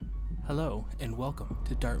Hello, and welcome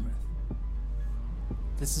to Dartmouth.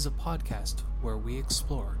 This is a podcast where we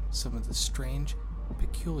explore some of the strange,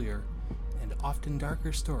 peculiar, and often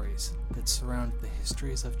darker stories that surround the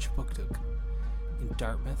histories of Chipuktuk in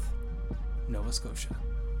Dartmouth, Nova Scotia.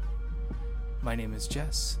 My name is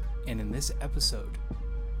Jess, and in this episode,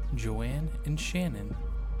 Joanne and Shannon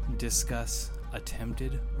discuss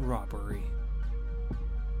attempted robbery.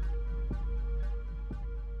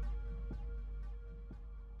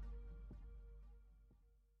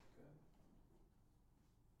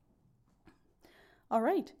 All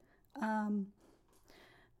right.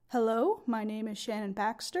 Hello, my name is Shannon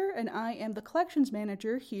Baxter, and I am the collections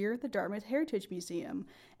manager here at the Dartmouth Heritage Museum.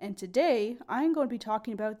 And today, I'm going to be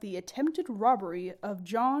talking about the attempted robbery of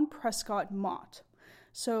John Prescott Mott.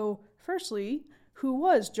 So, firstly, who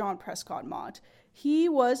was John Prescott Mott? He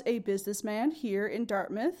was a businessman here in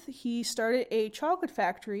Dartmouth. He started a chocolate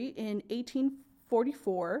factory in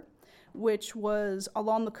 1844, which was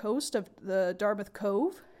along the coast of the Dartmouth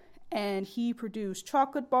Cove. And he produced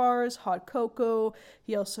chocolate bars, hot cocoa.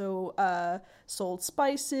 He also sold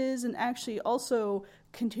spices and actually also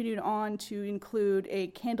continued on to include a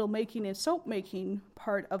candle making and soap making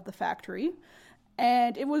part of the factory.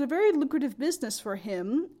 And it was a very lucrative business for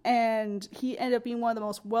him, and he ended up being one of the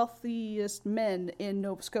most wealthiest men in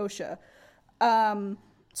Nova Scotia.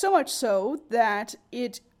 So much so that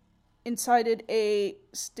it incited a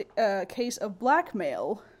case of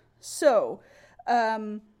blackmail. So,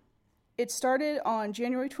 it started on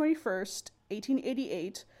January 21st,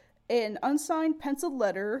 1888. An unsigned penciled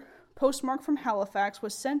letter, postmarked from Halifax,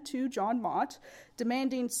 was sent to John Mott,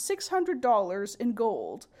 demanding $600 in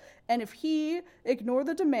gold. And if he ignored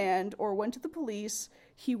the demand or went to the police,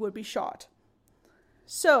 he would be shot.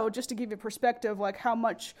 So, just to give you perspective, like how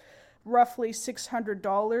much roughly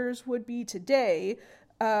 $600 would be today,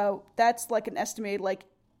 that's like an estimated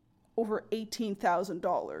over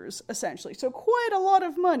 $18,000, essentially. So quite a lot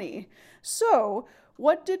of money. So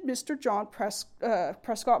what did Mr. John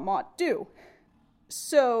Prescott Mott do?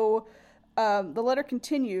 So the letter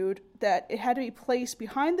continued that it had to be placed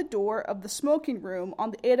behind the door of the smoking room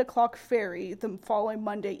on the 8 o'clock ferry the following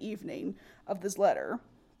Monday evening of this letter.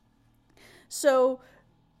 So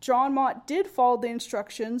John Mott did follow the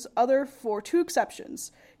instructions, other for two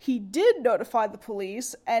exceptions. He did notify the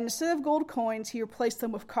police, and instead of gold coins, he replaced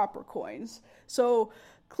them with copper coins. So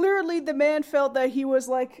clearly the man felt that he was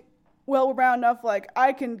well around enough,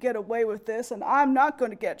 I can get away with this, and I'm not going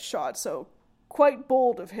to get shot. So quite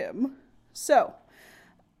bold of him. So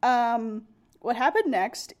what happened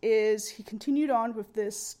next is he continued on with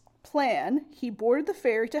this plan. He boarded the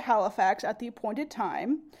ferry to Halifax at the appointed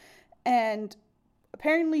time, and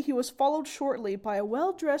apparently he was followed shortly by a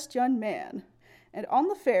well-dressed young man, and on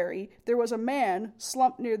the ferry there was a man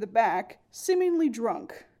slumped near the back, seemingly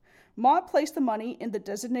drunk. Mott placed the money in the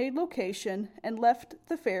designated location and left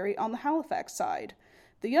the ferry on the Halifax side.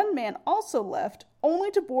 The young man also left, only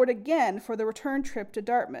to board again for the return trip to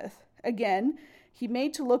Dartmouth. Again, he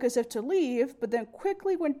made to look as if to leave, but then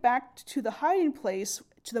quickly went back to the hiding place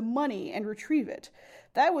to the money and retrieve it.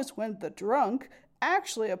 That was when the drunk,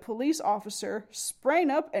 actually a police officer,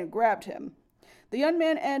 sprang up and grabbed him. The young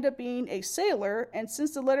man ended up being a sailor, and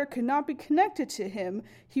since the letter could not be connected to him,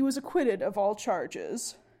 he was acquitted of all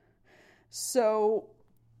charges. So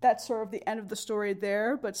that's sort of the end of the story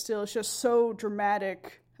there, but still it's just so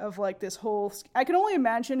dramatic of this whole... I can only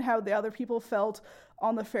imagine how the other people felt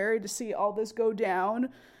on the ferry to see all this go down,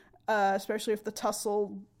 especially if the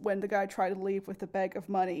tussle when the guy tried to leave with a bag of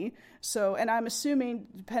money. So, and I'm assuming,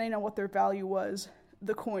 depending on what their value was,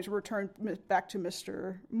 the coins were returned back to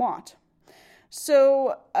Mr. Mott.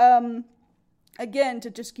 So, again, to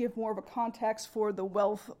just give more of a context for the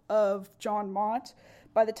wealth of John Mott,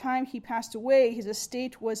 by the time he passed away, his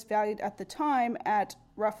estate was valued at the time at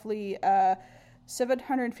roughly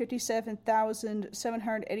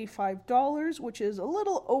 $757,785, which is a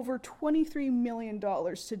little over $23 million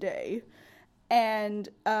today. And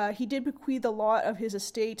he did bequeath a lot of his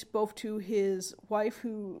estate both to his wife,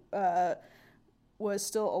 who was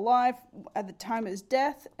still alive at the time of his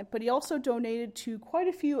death, but he also donated to quite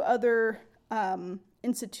a few other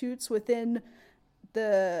institutes within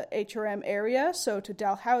the HRM area, so to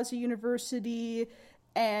Dalhousie University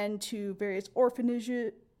and to various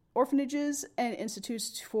orphanages and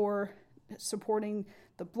institutes for supporting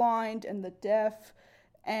the blind and the deaf.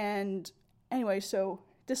 And anyway, so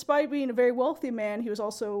despite being a very wealthy man, he was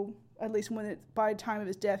also, at least by the time of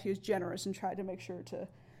his death, he was generous and tried to make sure to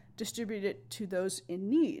distribute it to those in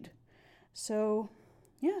need. So,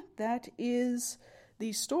 yeah, that is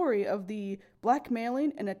the story of the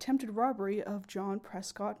blackmailing and attempted robbery of John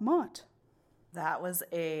Prescott Mott. That was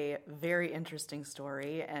a very interesting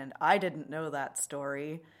story, and I didn't know that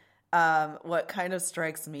story. What kind of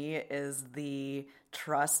strikes me is the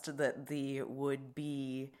trust that the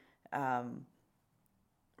would-be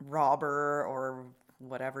robber, or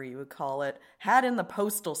whatever you would call it, had in the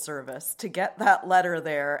postal service to get that letter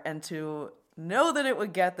there and to know that it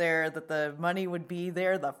would get there, that the money would be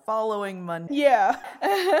there the following Monday. Yeah.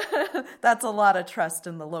 That's a lot of trust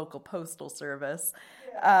in the local postal service.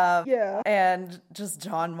 Yeah. And just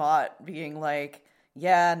John Mott being like,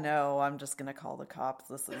 yeah, no, I'm just going to call the cops.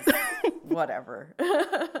 This is whatever.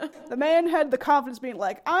 The man had the confidence being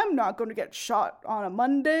like, I'm not going to get shot on a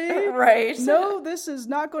Monday. Right. No, this is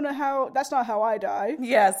not going to that's not how I die.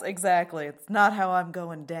 Yes, exactly. It's not how I'm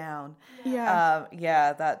going down. Yeah.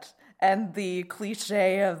 And the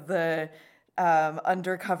cliche of the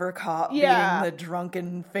undercover cop being the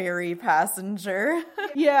drunken ferry passenger.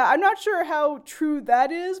 Yeah, I'm not sure how true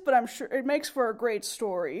that is, but I'm sure it makes for a great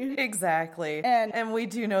story. Exactly. And we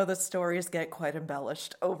do know the stories get quite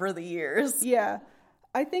embellished over the years. Yeah.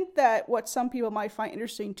 I think that what some people might find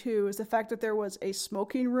interesting too is the fact that there was a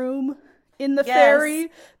smoking room in the ferry.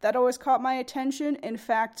 That always caught my attention. In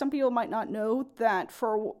fact, some people might not know that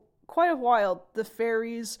for quite a while the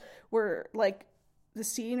ferries were like, the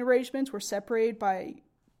seating arrangements were separated by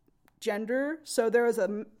gender. So there was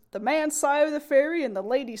the man's side of the ferry and the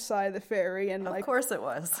lady's side of the ferry. And of course it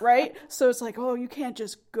was. Right? So it's like, oh, you can't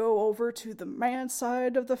just go over to the man's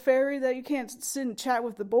side of the ferry, that you can't sit and chat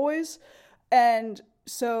with the boys. And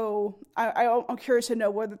so I'm curious to know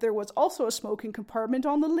whether there was also a smoking compartment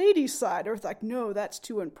on the ladies' side, or it's like, no, that's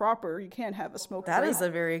too improper. You can't have a smoking. That is a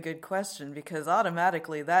very good question, because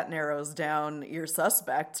automatically that narrows down your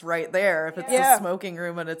suspects right there. If it's a smoking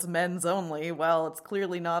room and it's men's only, well, it's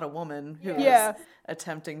clearly not a woman who is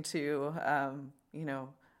attempting to,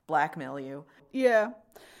 blackmail you. Yeah.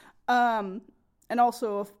 And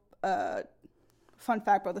also, fun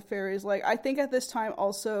fact about the ferries, like, I think at this time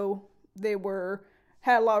also they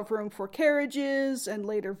had a lot of room for carriages and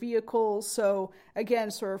later vehicles. So again,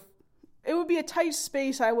 sort of, it would be a tight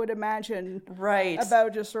space, I would imagine. Right.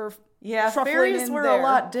 About just sort of ferries were there. A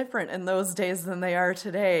lot different in those days than they are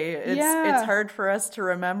today. It's hard for us to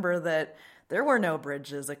remember that there were no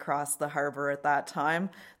bridges across the harbor at that time.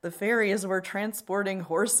 The ferries were transporting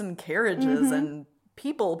horse and carriages and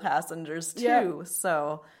people passengers too. Yeah.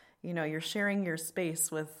 So, you're sharing your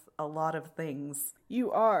space with a lot of things.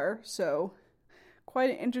 You are, so quite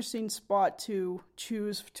an interesting spot to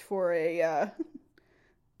choose for a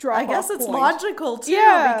drop-off I guess it's point. logical, too,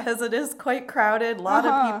 because it is quite crowded. A lot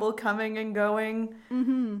of people coming and going.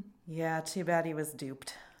 Mm-hmm. Yeah, too bad he was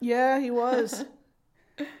duped. Yeah, he was.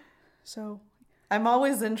 So I'm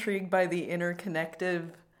always intrigued by the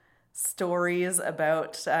interconnected stories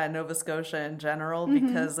about Nova Scotia in general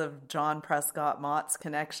because of John Prescott Mott's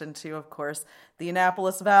connection to, of course, the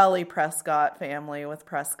Annapolis Valley Prescott family with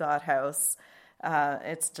Prescott House.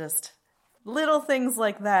 It's just little things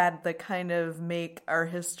like that kind of make our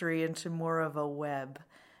history into more of a web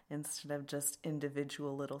instead of just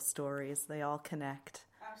individual little stories. They all connect.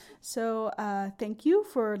 So thank you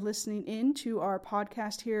for listening in to our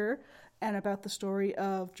podcast here and about the story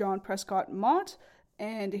of John Prescott Mott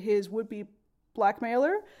and his would-be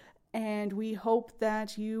blackmailer. And we hope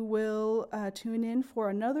that you will tune in for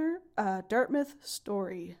another Dartmouth story.